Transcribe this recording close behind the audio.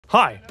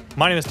Hi,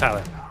 my name is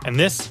Tyler, and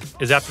this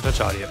is Aftertouch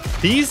Audio.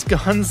 These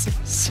guns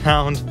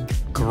sound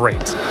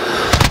great.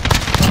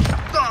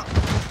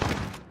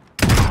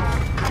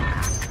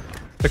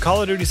 The Call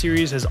of Duty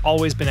series has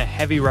always been a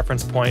heavy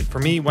reference point for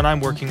me when I'm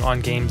working on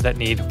games that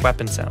need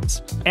weapon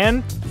sounds.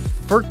 And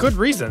for good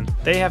reason.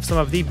 They have some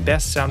of the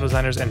best sound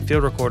designers and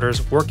field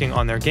recorders working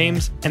on their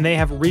games, and they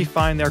have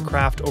refined their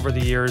craft over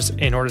the years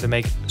in order to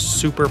make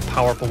super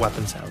powerful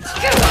weapon sounds.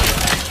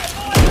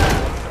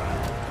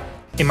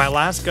 In my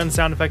last gun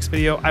sound effects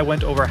video, I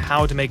went over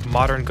how to make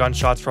modern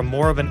gunshots from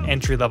more of an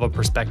entry-level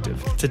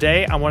perspective.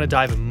 Today, I want to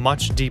dive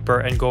much deeper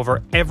and go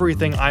over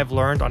everything I've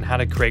learned on how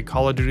to create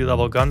Call of Duty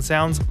level gun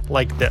sounds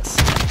like this.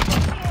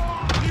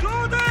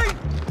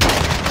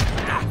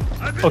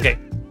 Okay,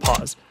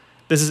 pause.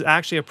 This is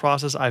actually a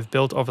process I've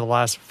built over the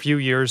last few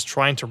years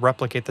trying to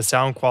replicate the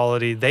sound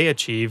quality they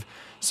achieve,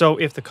 so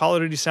if the Call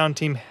of Duty sound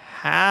team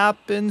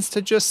happens to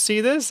just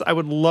see this, I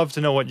would love to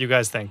know what you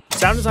guys think.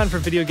 Sound design for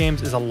video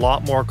games is a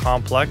lot more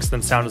complex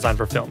than sound design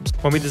for films.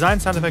 When we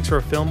design sound effects for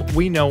a film,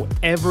 we know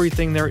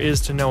everything there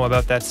is to know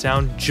about that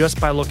sound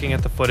just by looking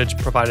at the footage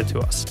provided to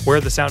us.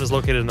 Where the sound is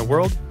located in the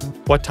world,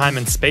 what time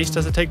and space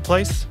does it take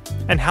place,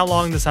 and how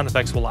long the sound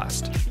effects will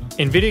last.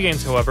 In video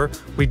games, however,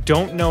 we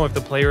don't know if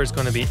the player is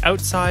going to be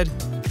outside,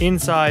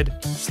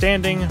 inside,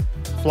 standing,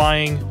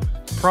 flying,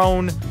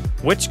 prone,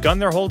 which gun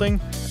they're holding,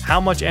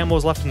 how much ammo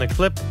is left in the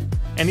clip,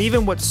 and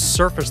even what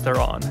surface they're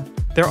on.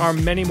 There are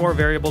many more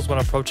variables when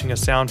approaching a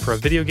sound for a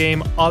video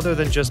game other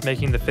than just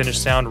making the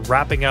finished sound,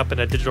 wrapping up in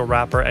a digital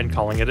wrapper, and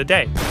calling it a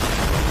day.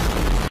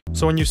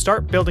 So when you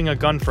start building a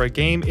gun for a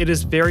game, it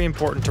is very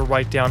important to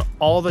write down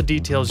all the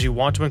details you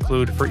want to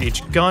include for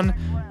each gun,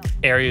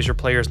 areas your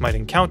players might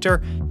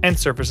encounter, and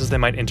surfaces they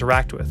might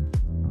interact with.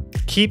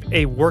 Keep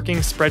a working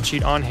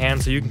spreadsheet on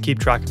hand so you can keep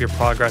track of your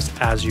progress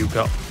as you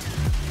go.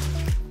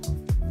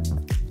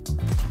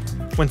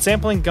 When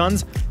sampling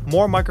guns,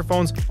 more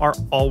microphones are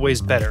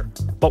always better.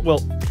 But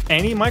will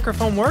any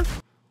microphone work?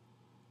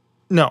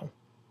 No.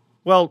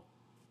 Well,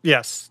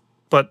 yes,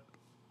 but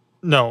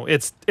no,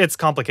 it's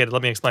complicated.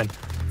 Let me explain.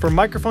 For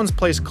microphones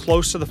placed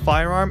close to the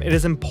firearm, it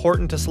is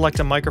important to select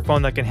a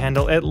microphone that can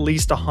handle at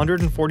least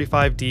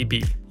 145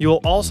 dB. You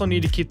will also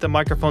need to keep the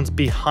microphones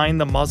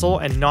behind the muzzle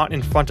and not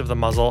in front of the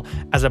muzzle,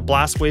 as a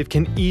blast wave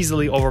can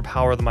easily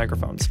overpower the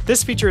microphones.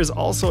 This feature is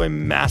also a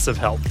massive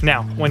help.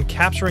 Now, when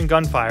capturing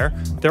gunfire,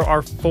 there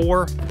are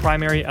 4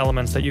 primary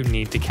elements that you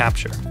need to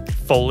capture: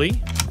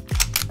 Foley,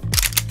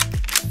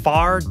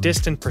 far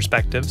distant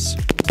perspectives,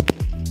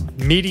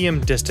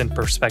 medium distant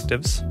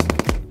perspectives,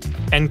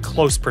 and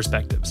close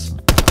perspectives.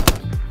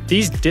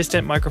 These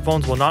distant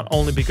microphones will not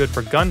only be good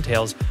for gun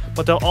tails,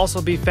 but they'll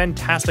also be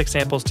fantastic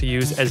samples to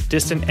use as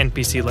distant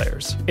NPC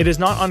layers. It is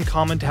not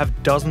uncommon to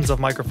have dozens of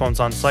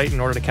microphones on site in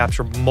order to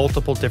capture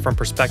multiple different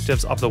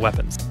perspectives of the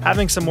weapons.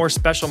 Having some more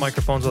special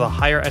microphones with a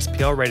higher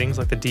SPL ratings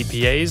like the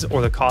DPAs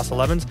or the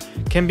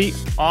COD-11s can be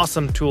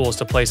awesome tools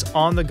to place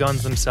on the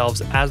guns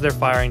themselves as they're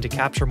firing to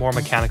capture more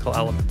mechanical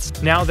elements.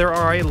 Now, there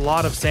are a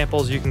lot of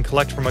samples you can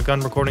collect from a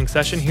gun recording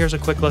session. Here's a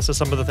quick list of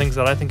some of the things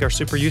that I think are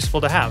super useful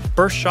to have.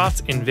 Burst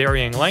shots in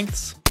varying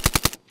lengths,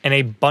 an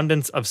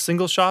abundance of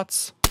single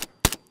shots,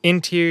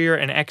 interior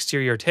and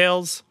exterior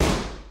tails,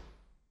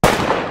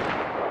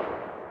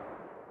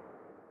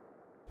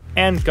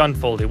 and gun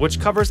foley, which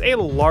covers a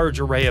large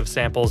array of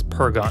samples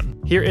per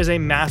gun. Here is a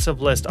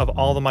massive list of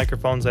all the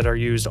microphones that are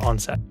used on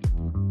set.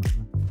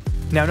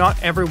 Now,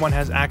 not everyone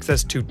has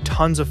access to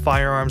tons of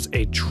firearms,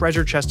 a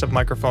treasure chest of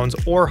microphones,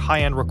 or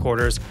high-end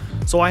recorders,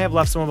 so I have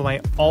left some of my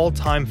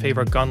all-time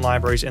favorite gun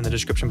libraries in the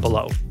description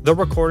below. The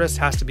Recordist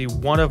has to be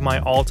one of my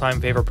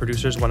all-time favorite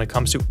producers when it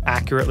comes to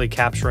accurately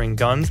capturing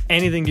guns.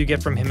 Anything you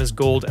get from him is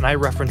gold, and I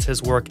reference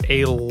his work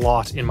a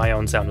lot in my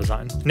own sound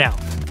design. Now,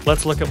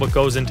 let's look at what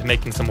goes into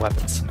making some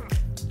weapons.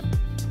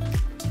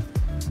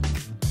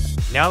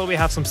 Now that we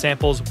have some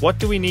samples, what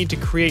do we need to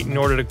create in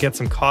order to get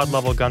some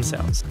COD-level gun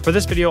sounds? For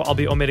this video, I'll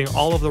be omitting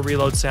all of the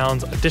reload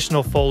sounds,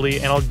 additional Foley,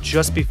 and I'll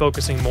just be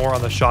focusing more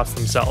on the shots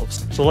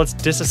themselves. So let's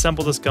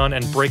disassemble this gun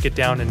and break it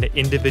down into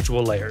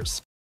individual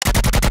layers.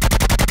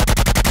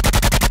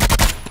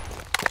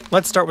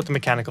 Let's start with the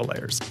mechanical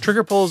layers.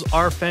 Trigger pulls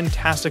are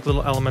fantastic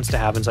little elements to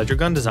have inside your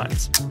gun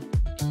designs.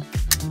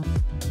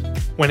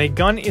 When a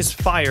gun is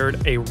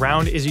fired, a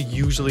round is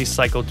usually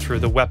cycled through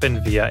the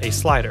weapon via a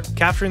slider.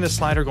 Capturing the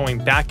slider going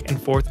back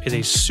and forth is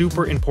a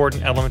super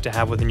important element to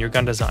have within your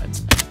gun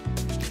designs.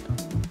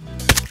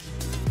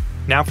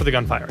 Now for the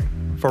gun firing.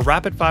 For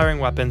rapid firing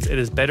weapons, it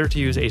is better to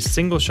use a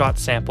single shot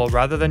sample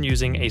rather than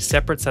using a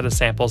separate set of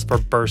samples for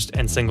burst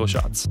and single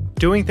shots.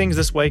 Doing things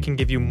this way can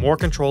give you more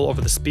control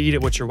over the speed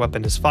at which your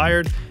weapon is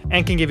fired,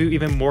 and can give you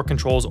even more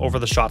controls over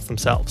the shots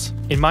themselves.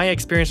 In my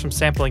experience from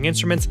sampling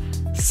instruments,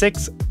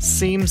 6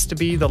 seems to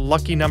be the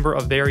lucky number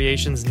of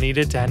variations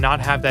needed to not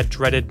have that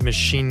dreaded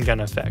machine gun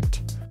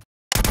effect.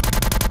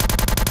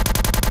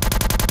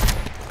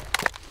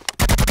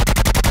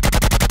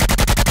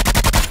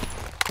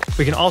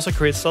 We can also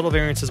create subtle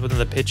variances within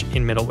the pitch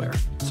in middleware.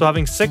 So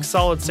having 6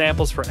 solid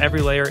samples for every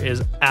layer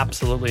is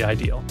absolutely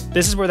ideal.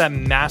 This is where that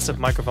massive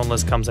microphone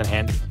list comes in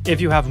handy. If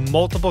you have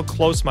multiple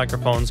close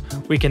microphones,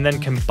 we can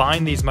then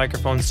combine these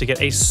microphones to get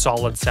a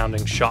solid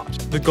sounding shot.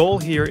 The goal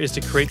here is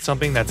to create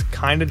something that's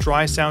kind of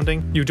dry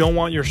sounding. You don't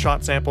want your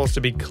shot samples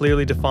to be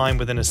clearly defined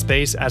within a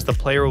space, as the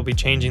player will be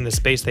changing the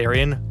space they are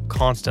in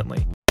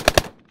constantly.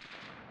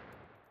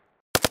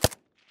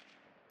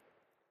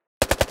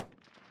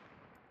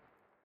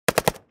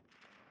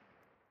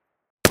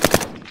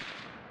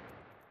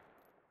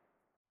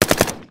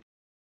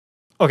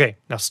 Okay,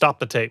 now stop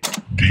the tape.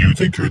 Do you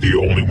think you're the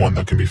only one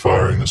that can be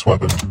firing this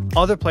weapon?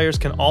 Other players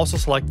can also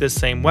select this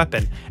same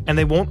weapon, and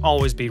they won't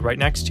always be right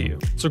next to you.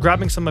 So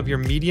grabbing some of your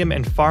medium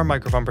and far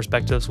microphone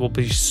perspectives will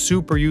be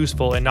super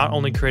useful in not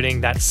only creating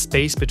that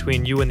space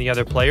between you and the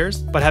other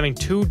players, but having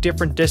 2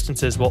 different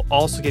distances will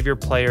also give your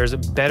players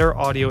better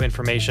audio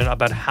information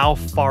about how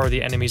far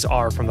the enemies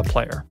are from the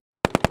player.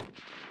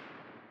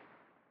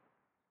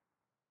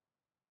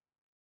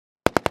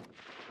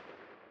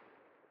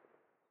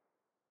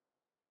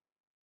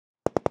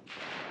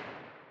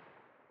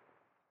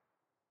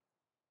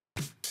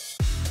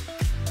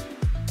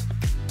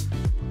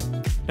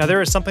 Now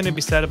there is something to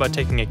be said about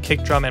taking a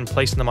kick drum and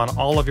placing them on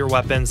all of your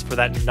weapons for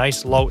that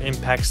nice low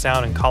impact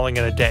sound and calling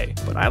it a day,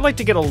 but I like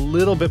to get a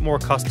little bit more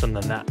custom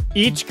than that.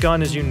 Each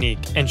gun is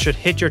unique and should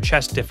hit your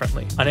chest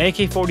differently. An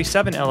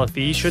AK-47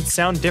 LFE should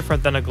sound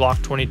different than a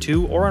Glock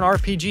 22 or an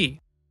RPG.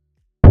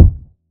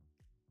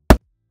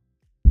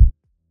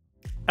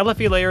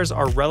 LFE layers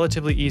are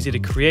relatively easy to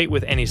create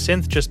with any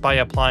synth just by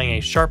applying a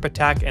sharp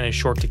attack and a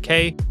short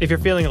decay. If you're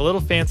feeling a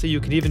little fancy,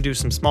 you can even do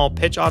some small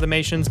pitch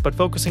automations, but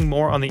focusing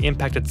more on the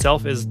impact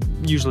itself is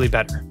usually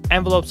better.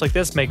 Envelopes like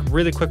this make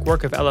really quick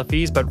work of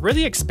LFEs, but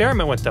really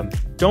experiment with them.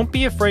 Don't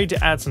be afraid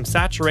to add some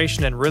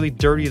saturation and really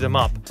dirty them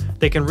up.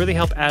 They can really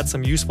help add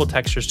some useful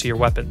textures to your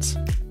weapons.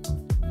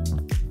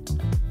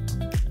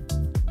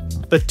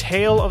 The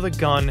tail of the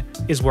gun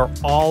is where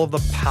all of the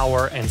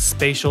power and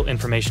spatial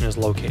information is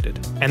located.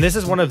 And this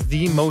is one of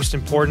the most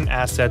important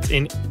assets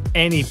in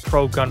any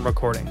pro gun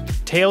recording.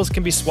 Tails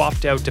can be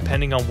swapped out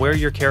depending on where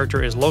your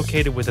character is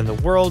located within the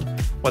world,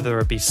 whether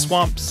it be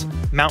swamps,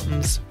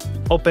 mountains,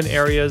 open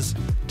areas.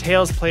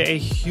 Tails play a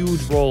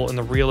huge role in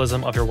the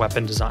realism of your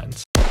weapon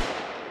designs.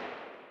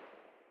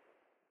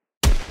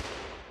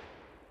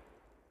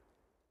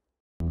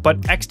 But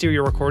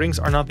exterior recordings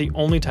are not the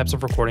only types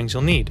of recordings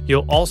you'll need.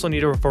 You'll also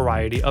need a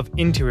variety of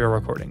interior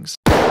recordings.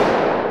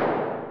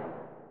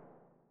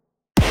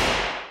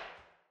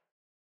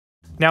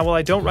 Now, while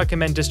I don't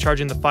recommend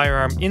discharging the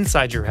firearm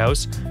inside your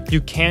house, you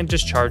can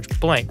discharge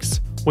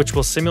blanks, which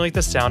will simulate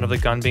the sound of the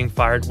gun being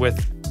fired with,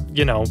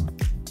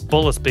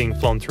 bullets being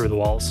flown through the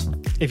walls.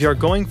 If you're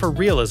going for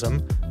realism,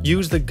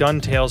 use the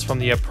gun tails from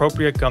the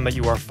appropriate gun that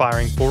you are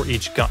firing for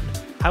each gun.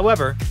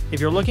 However, if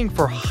you're looking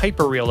for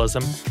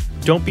hyper-realism,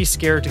 don't be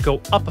scared to go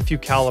up a few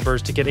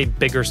calibers to get a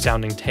bigger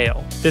sounding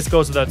tail. This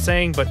goes without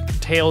saying, but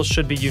tails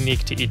should be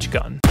unique to each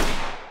gun.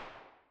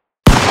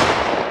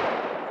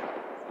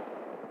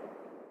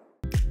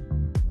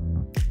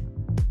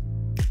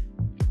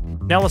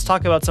 Now let's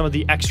talk about some of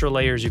the extra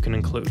layers you can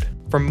include.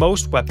 For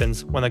most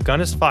weapons, when the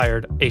gun is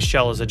fired, a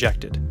shell is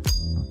ejected.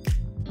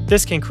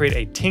 This can create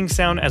a ting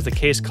sound as the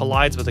case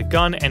collides with a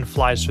gun and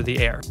flies through the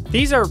air.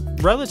 These are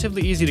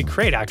relatively easy to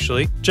create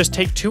actually. Just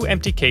take 2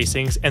 empty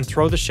casings and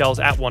throw the shells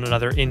at one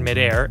another in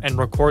midair and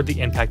record the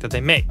impact that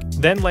they make.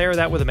 Then layer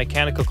that with a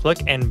mechanical click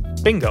and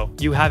bingo,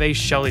 you have a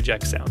shell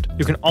eject sound.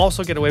 You can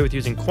also get away with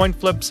using coin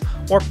flips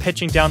or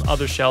pitching down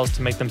other shells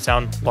to make them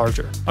sound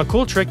larger. A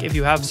cool trick, if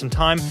you have some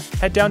time,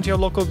 head down to your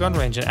local gun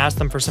range and ask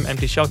them for some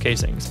empty shell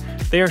casings.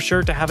 They are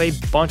sure to have a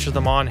bunch of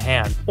them on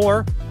hand.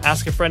 Or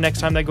ask a friend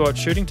next time they go out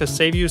shooting to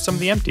save you some of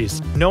the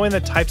empties. Knowing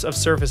the types of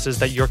surfaces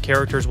that your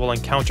characters will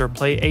encounter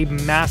play a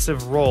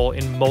massive role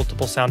in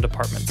multiple sound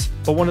departments.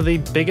 But one of the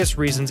biggest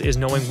reasons is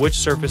knowing which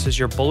surfaces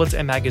your bullets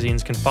and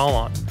magazines can fall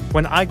on.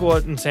 When I go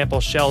out and sample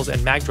shells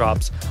and mag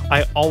drops,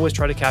 I always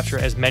try to capture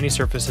as many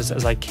surfaces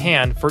as I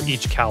can for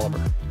each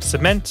caliber.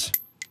 Cement,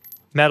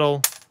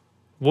 metal,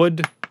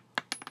 wood,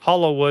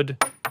 hollow wood,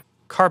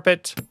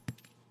 carpet,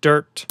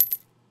 dirt,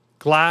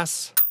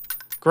 glass,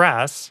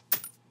 grass,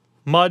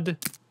 mud,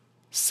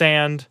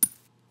 sand,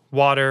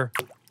 water,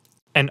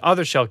 and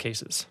other shell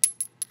cases.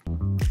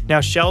 Now,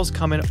 shells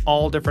come in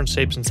all different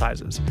shapes and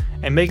sizes,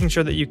 and making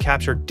sure that you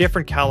capture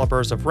different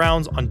calibers of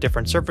rounds on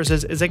different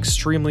surfaces is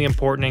extremely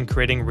important in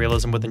creating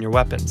realism within your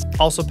weapons.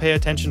 Also pay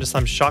attention to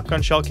some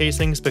shotgun shell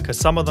casings because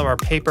some of them are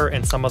paper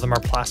and some of them are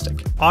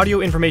plastic.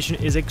 Audio information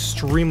is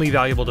extremely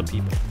valuable to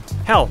people.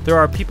 Hell, there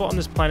are people on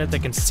this planet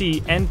that can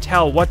see and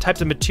tell what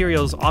types of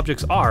materials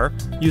objects are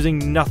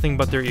using nothing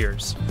but their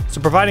ears.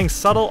 So providing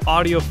subtle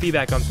audio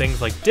feedback on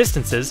things like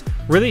distances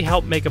really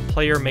help make a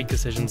player make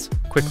decisions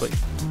quickly.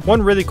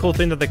 One really cool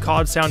thing that the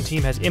COD sound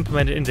team has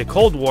implemented into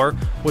Cold War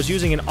was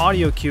using an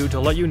audio cue to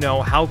let you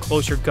know how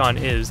close your gun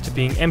is to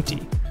being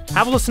empty.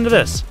 Have a listen to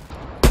this.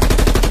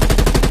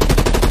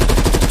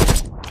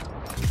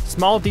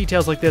 Small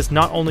details like this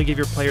not only give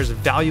your players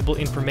valuable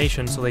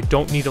information so they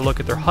don't need to look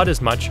at their HUD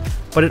as much,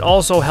 but it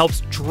also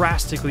helps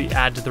drastically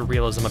add to the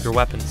realism of your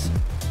weapons.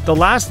 The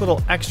last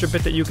little extra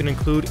bit that you can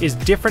include is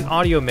different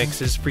audio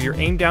mixes for your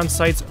aim down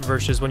sights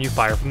versus when you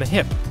fire from the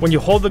hip. When you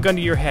hold the gun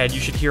to your head, you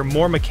should hear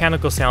more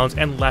mechanical sounds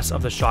and less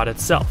of the shot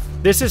itself.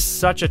 This is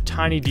such a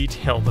tiny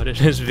detail, but it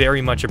is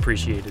very much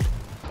appreciated.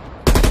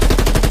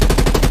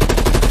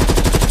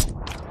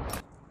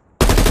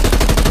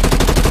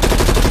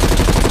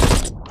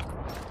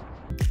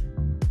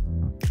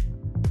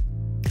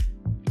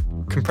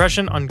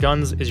 Compression on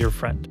guns is your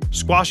friend.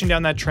 Squashing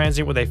down that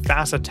transient with a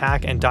fast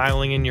attack and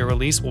dialing in your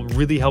release will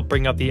really help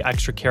bring out the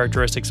extra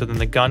characteristics within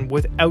the gun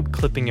without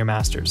clipping your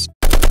masters.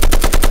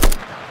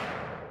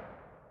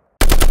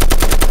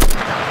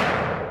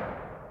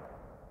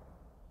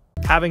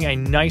 Having a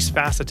nice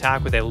fast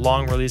attack with a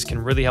long release can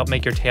really help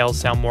make your tails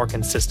sound more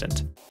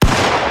consistent.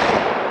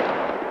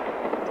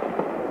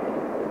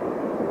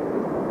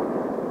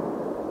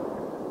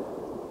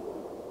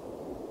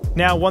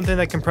 Now, one thing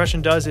that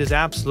compression does is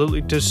absolutely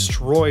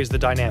destroys the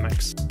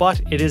dynamics, but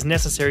it is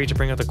necessary to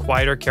bring out the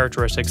quieter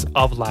characteristics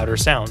of louder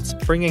sounds.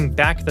 Bringing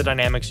back the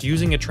dynamics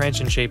using a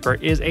transient shaper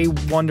is a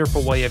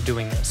wonderful way of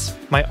doing this.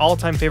 My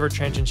all-time favorite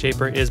transient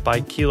shaper is by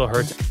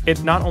Kilohertz.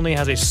 It not only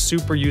has a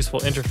super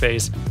useful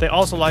interface, they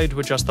also allow you to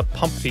adjust the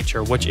pump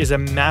feature, which is a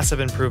massive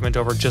improvement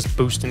over just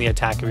boosting the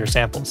attack of your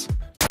samples.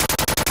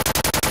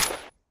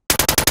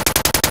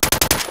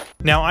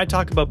 Now, I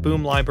talk about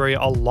Boom Library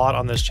a lot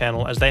on this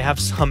channel as they have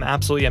some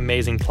absolutely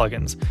amazing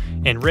plugins.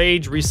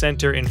 Enrage,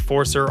 Recenter,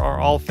 Enforcer are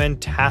all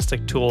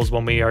fantastic tools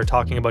when we are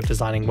talking about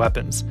designing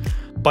weapons.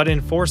 But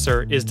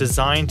Enforcer is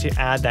designed to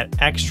add that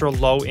extra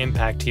low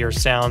impact to your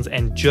sounds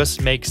and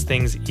just makes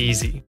things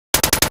easy.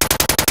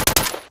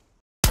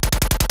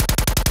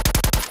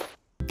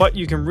 But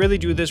you can really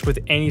do this with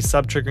any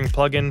sub-triggering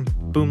plugin.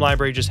 Boom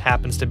Library just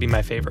happens to be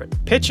my favorite.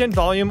 Pitch and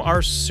volume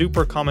are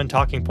super common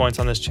talking points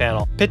on this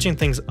channel. Pitching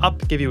things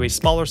up give you a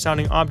smaller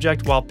sounding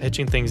object, while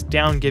pitching things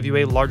down give you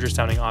a larger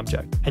sounding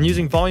object. And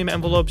using volume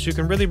envelopes, you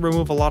can really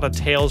remove a lot of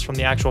tails from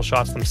the actual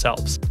shots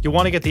themselves. You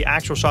want to get the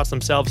actual shots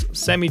themselves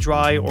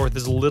semi-dry or with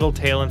as little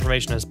tail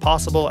information as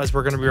possible, as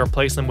we're going to be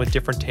replacing them with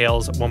different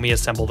tails when we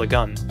assemble the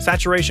gun.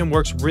 Saturation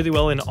works really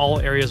well in all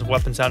areas of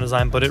weapon sound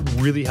design, but it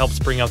really helps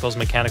bring out those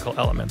mechanical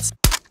elements.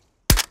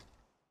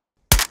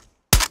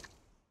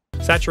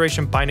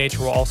 Saturation by nature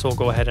will also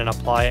go ahead and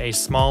apply a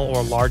small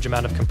or large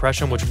amount of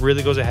compression, which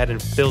really goes ahead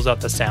and fills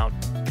out the sound.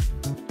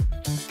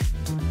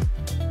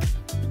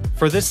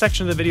 For this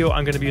section of the video,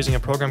 I'm going to be using a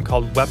program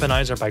called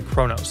Weaponizer by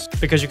Kronos,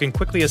 because you can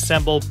quickly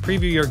assemble,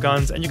 preview your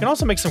guns, and you can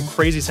also make some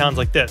crazy sounds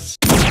like this.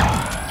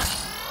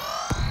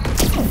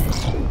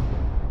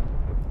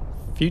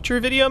 Future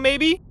video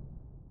maybe?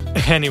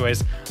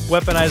 Anyways,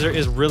 Weaponizer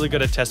is really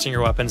good at testing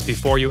your weapons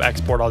before you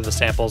export all the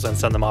samples and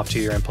send them off to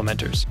your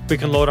implementers. We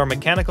can load our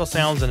mechanical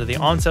sounds into the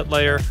onset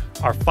layer,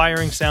 our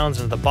firing sounds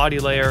into the body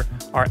layer,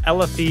 our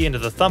LFE into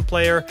the thump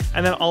layer,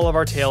 and then all of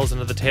our tails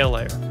into the tail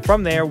layer.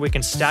 From there, we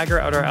can stagger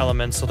out our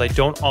elements so they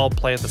don't all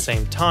play at the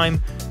same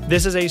time.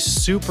 This is a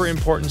super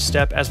important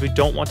step as we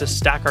don't want to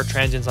stack our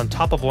transients on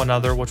top of one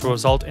another, which will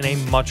result in a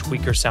much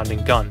weaker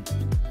sounding gun.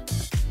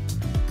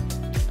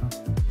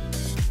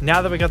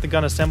 Now that we got the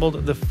gun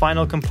assembled, the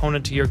final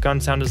component to your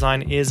gun sound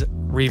design is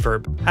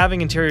reverb.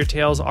 Having interior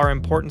tails are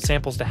important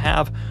samples to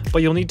have,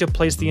 but you'll need to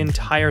place the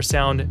entire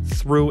sound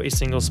through a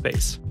single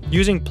space.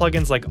 Using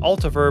plugins like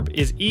Altiverb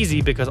is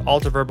easy because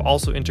Altiverb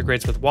also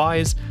integrates with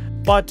Wise,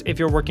 but if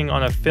you're working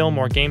on a film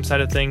or game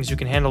side of things, you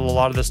can handle a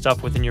lot of this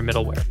stuff within your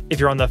middleware. If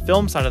you're on the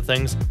film side of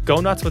things,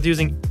 go nuts with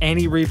using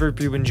any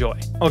reverb you enjoy.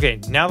 Okay,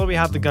 now that we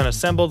have the gun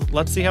assembled,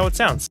 let's see how it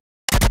sounds.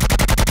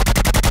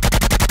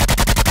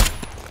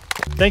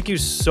 Thank you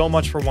so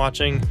much for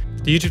watching.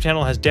 The YouTube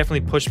channel has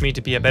definitely pushed me to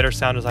be a better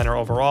sound designer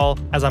overall,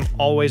 as I'm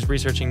always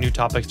researching new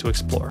topics to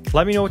explore.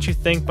 Let me know what you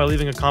think by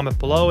leaving a comment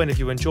below, and if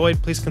you enjoyed,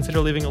 please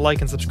consider leaving a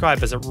like and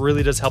subscribe, as it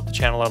really does help the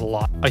channel out a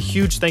lot. A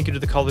huge thank you to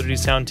the Call of Duty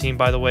sound team,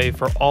 by the way,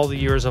 for all the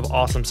years of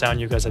awesome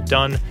sound you guys have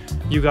done.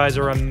 You guys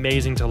are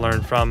amazing to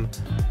learn from.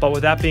 But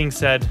with that being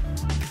said,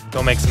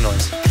 go make some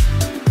noise.